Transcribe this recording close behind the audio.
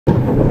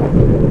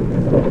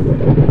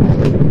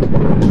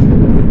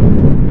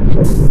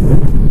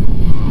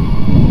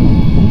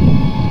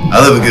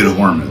love a good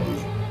horror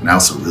movie, and I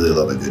also really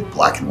love a good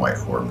black and white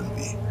horror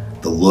movie.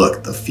 The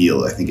look, the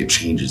feel, I think it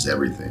changes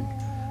everything.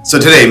 So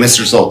today,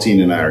 Mr.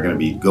 Saltine and I are going to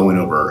be going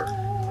over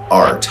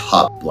our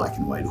top black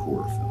and white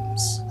horror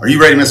films. Are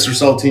you ready, Mr.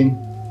 Saltine?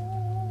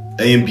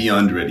 I am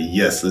beyond ready.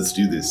 Yes, let's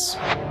do this.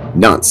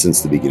 Not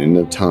since the beginning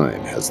of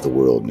time has the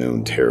world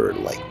known terror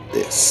like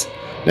this.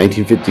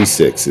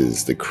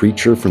 1956's The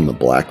Creature from the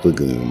Black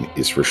Lagoon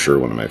is for sure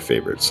one of my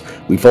favorites.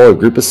 We follow a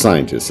group of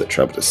scientists that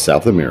travel to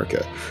South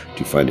America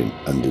to find an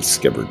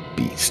undiscovered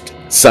beast.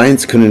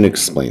 Science couldn't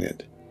explain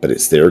it, but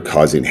it's there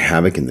causing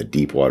havoc in the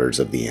deep waters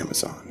of the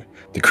Amazon.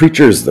 The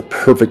creature is the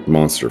perfect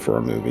monster for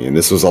a movie, and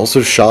this was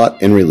also shot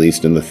and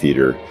released in the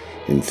theater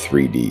in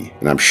 3D,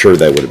 and I'm sure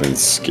that would have been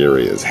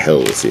scary as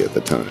hell to see at the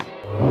time.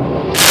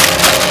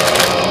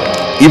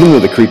 Even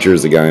though the creature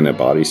is a guy in a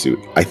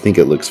bodysuit, I think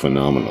it looks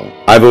phenomenal.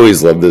 I've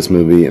always loved this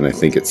movie, and I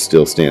think it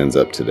still stands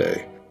up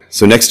today.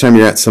 So next time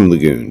you're at some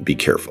lagoon, be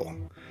careful,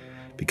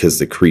 because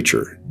the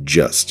creature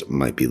just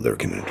might be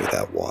lurking under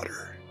that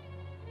water.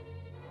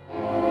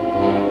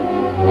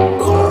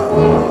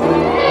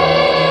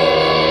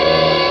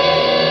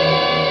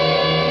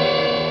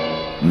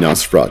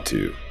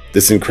 Nosferatu.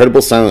 This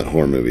incredible silent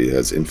horror movie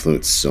has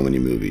influenced so many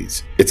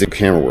movies. It's a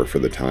camera work for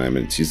the time,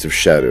 and its use of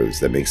shadows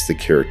that makes the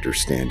character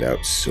stand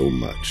out so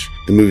much.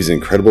 The movie's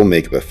incredible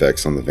makeup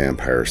effects on the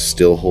vampire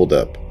still hold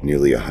up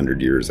nearly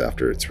 100 years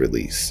after its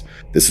release.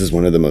 This is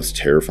one of the most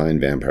terrifying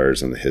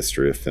vampires in the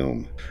history of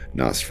film.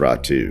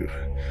 Nosferatu,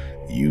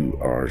 you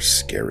are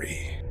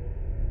scary.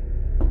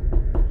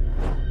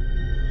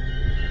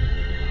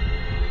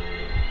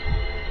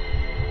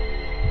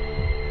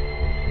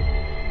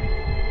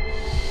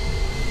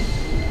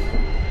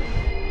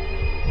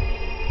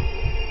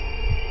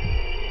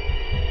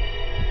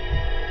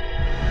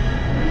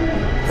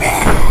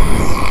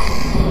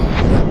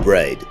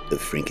 Bride of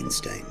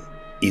Frankenstein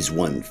is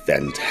one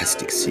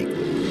fantastic sequel.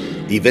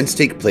 The events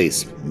take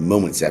place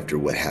moments after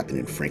what happened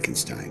in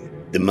Frankenstein.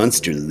 The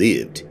monster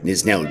lived and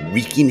is now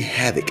wreaking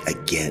havoc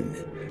again.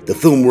 The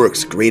film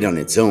works great on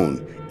its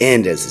own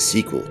and as a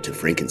sequel to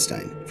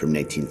Frankenstein from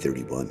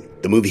 1931.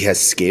 The movie has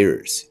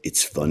scares,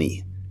 it's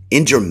funny,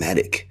 and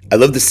dramatic. I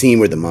love the scene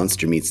where the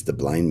monster meets the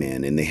blind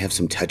man and they have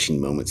some touching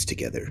moments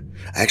together.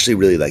 I actually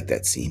really like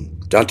that scene.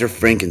 Dr.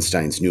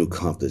 Frankenstein's new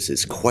accomplice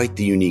is quite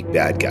the unique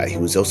bad guy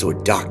who is also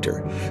a doctor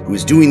who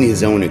is doing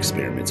his own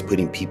experiments,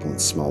 putting people in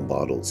small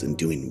bottles and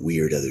doing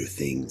weird other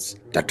things.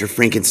 Dr.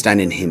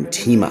 Frankenstein and him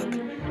team up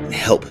and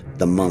help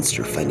the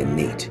monster find a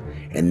mate.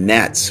 And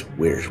that's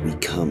where we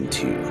come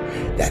to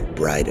that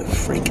Bride of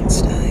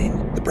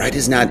Frankenstein. The bride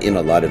is not in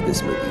a lot of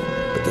this movie,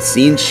 but the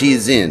scenes she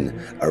is in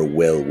are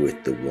well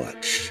worth the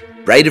watch.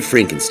 Bride of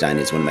Frankenstein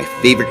is one of my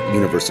favorite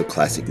Universal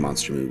classic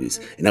monster movies,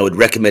 and I would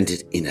recommend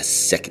it in a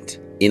second.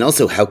 And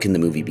also, how can the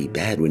movie be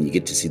bad when you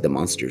get to see the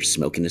monster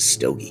smoking a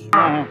stogie?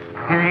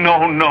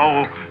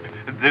 No,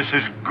 this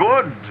is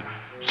good.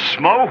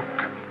 Smoke.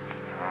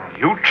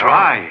 You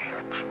try.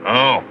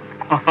 Oh.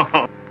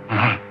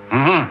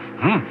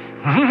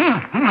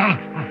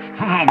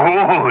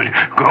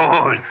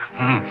 Good.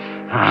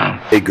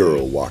 A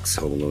girl walks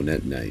home alone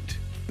at night.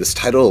 This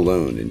title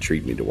alone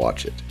intrigued me to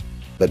watch it.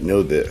 But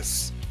know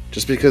this,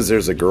 just because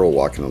there's a girl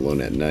walking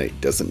alone at night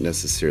doesn't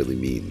necessarily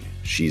mean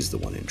she's the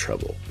one in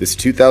trouble. This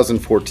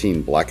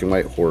 2014 black and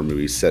white horror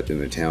movie set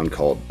in a town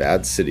called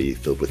Bad City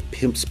filled with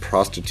pimps,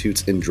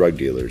 prostitutes, and drug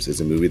dealers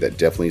is a movie that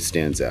definitely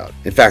stands out.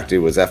 In fact, it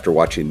was after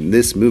watching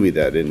this movie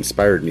that it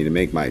inspired me to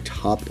make my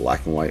top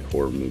black and white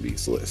horror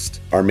movies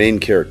list. Our main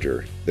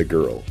character, the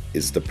girl,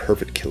 is the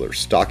perfect killer,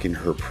 stalking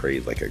her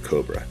prey like a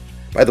cobra.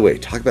 By the way,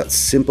 talk about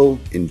simple,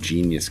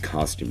 ingenious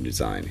costume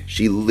design.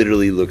 She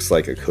literally looks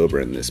like a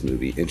cobra in this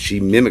movie, and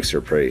she mimics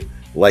her prey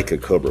like a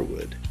cobra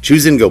would.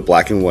 Choosing to go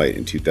black and white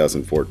in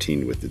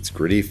 2014 with its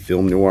gritty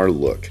film noir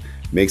look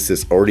makes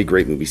this already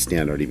great movie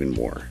stand out even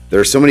more. There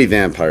are so many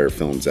vampire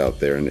films out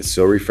there, and it's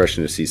so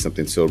refreshing to see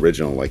something so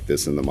original like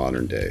this in the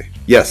modern day.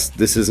 Yes,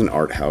 this is an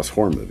art house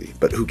horror movie,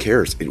 but who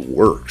cares? It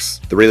works.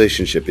 The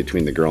relationship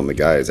between the girl and the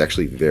guy is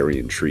actually very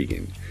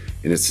intriguing.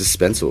 And it's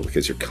suspenseful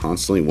because you're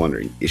constantly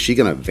wondering, is she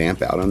gonna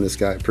vamp out on this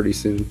guy pretty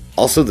soon?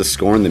 Also, the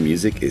score and the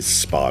music is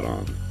spot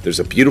on. There's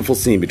a beautiful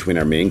scene between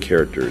our main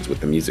characters with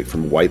the music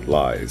from White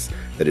Lies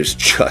that is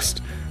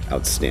just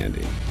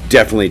outstanding.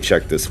 Definitely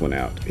check this one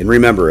out. And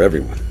remember,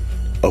 everyone,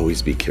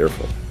 always be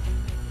careful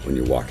when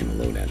you're walking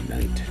alone at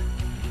night.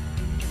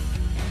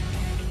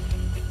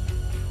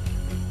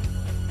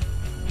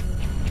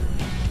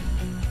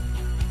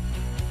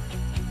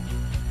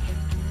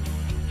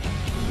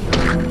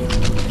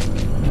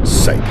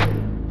 Psycho.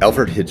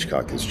 Alfred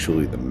Hitchcock is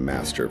truly the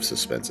master of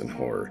suspense and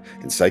horror,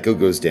 and Psycho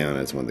goes down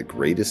as one of the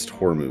greatest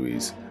horror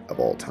movies of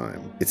all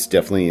time. It's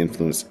definitely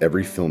influenced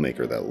every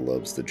filmmaker that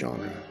loves the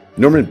genre.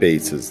 Norman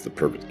Bates is the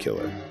perfect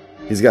killer.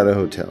 He's got a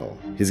hotel.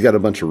 He's got a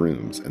bunch of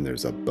rooms, and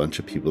there's a bunch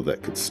of people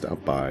that could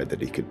stop by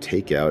that he could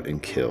take out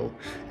and kill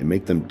and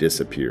make them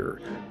disappear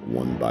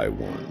one by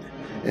one.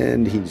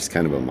 And he's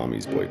kind of a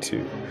mommy's boy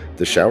too.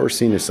 The shower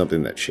scene is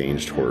something that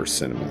changed horror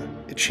cinema.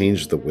 It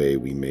changed the way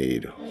we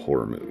made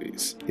horror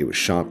movies. It was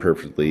shot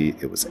perfectly,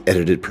 it was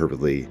edited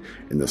perfectly,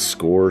 and the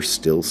score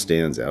still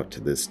stands out to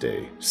this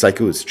day.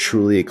 Psycho is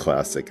truly a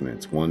classic, and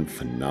it's one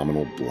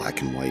phenomenal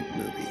black and white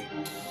movie.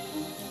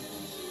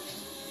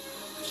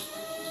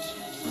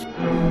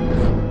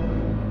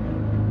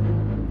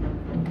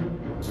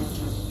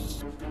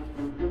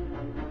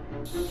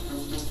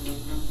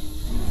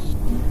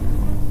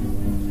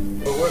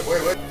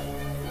 Wait.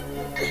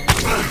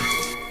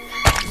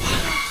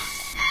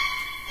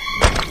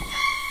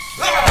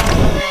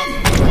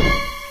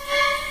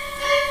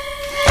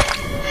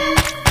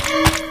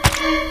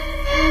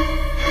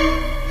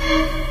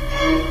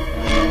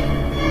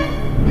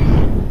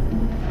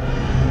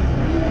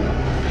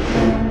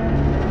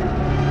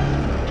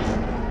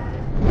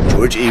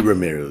 George A.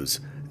 Romero's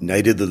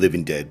Night of the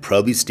Living Dead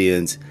probably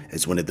stands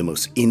as one of the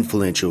most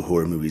influential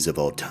horror movies of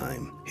all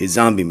time. His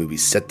zombie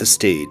movies set the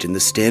stage and the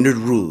standard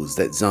rules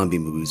that zombie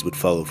movies would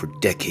follow for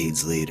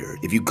decades later.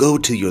 If you go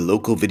to your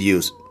local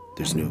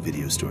there's no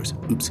video stores.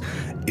 Oops.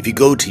 If you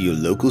go to your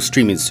local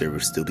streaming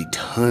service, there'll be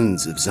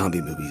tons of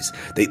zombie movies.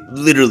 They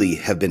literally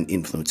have been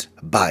influenced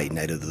by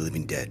Night of the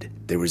Living Dead.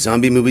 There were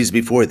zombie movies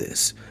before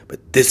this,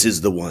 but this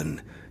is the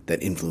one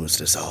that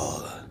influenced us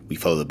all. We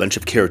follow a bunch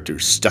of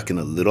characters stuck in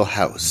a little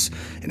house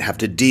and have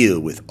to deal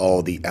with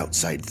all the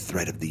outside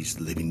threat of these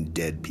living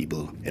dead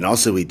people. And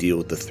also we deal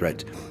with the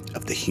threat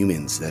of the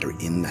humans that are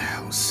in the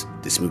house.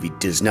 This movie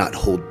does not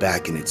hold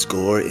back in its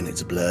gore, in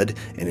its blood,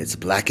 and its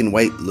black and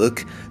white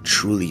look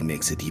truly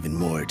makes it even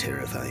more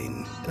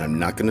terrifying. And I'm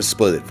not going to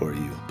spoil it for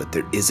you, but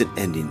there is an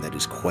ending that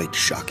is quite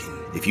shocking.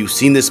 If you've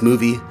seen this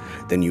movie,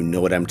 then you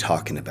know what I'm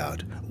talking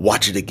about.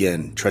 Watch it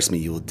again. Trust me,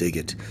 you will dig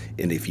it.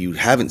 And if you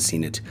haven't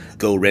seen it,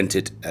 go rent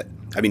it.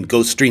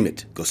 Go stream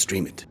it. Go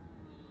stream it.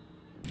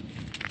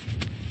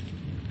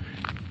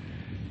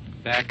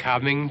 They're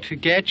coming to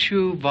get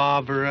you,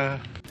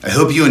 Barbara. I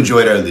hope you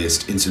enjoyed our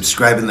list and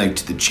subscribe and like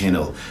to the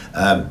channel.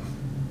 Are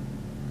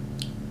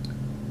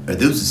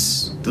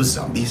those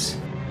zombies?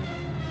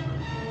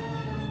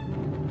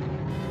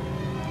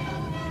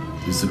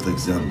 Those look like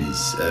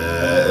zombies.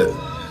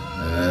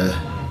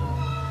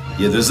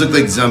 Yeah, those look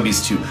like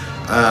zombies too.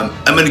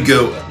 I'm gonna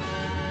go.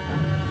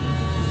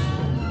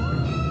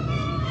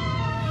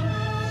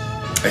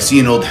 I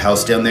see an old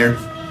house down there.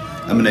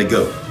 I'm gonna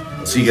go.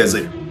 I'll see you guys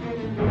later.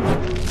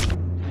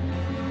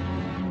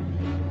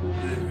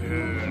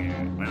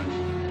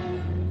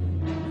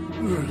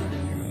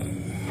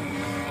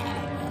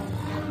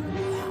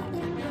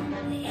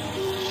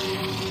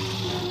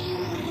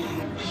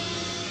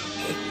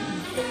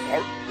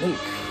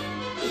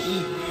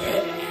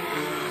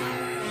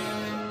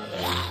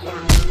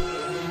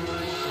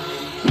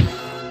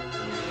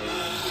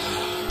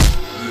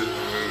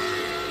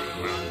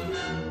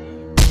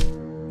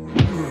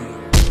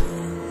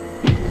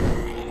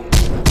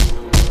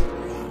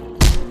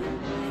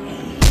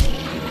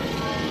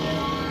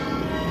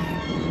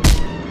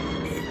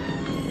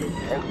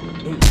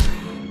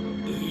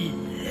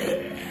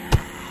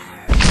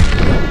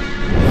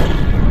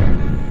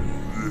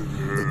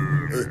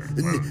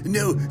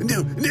 No.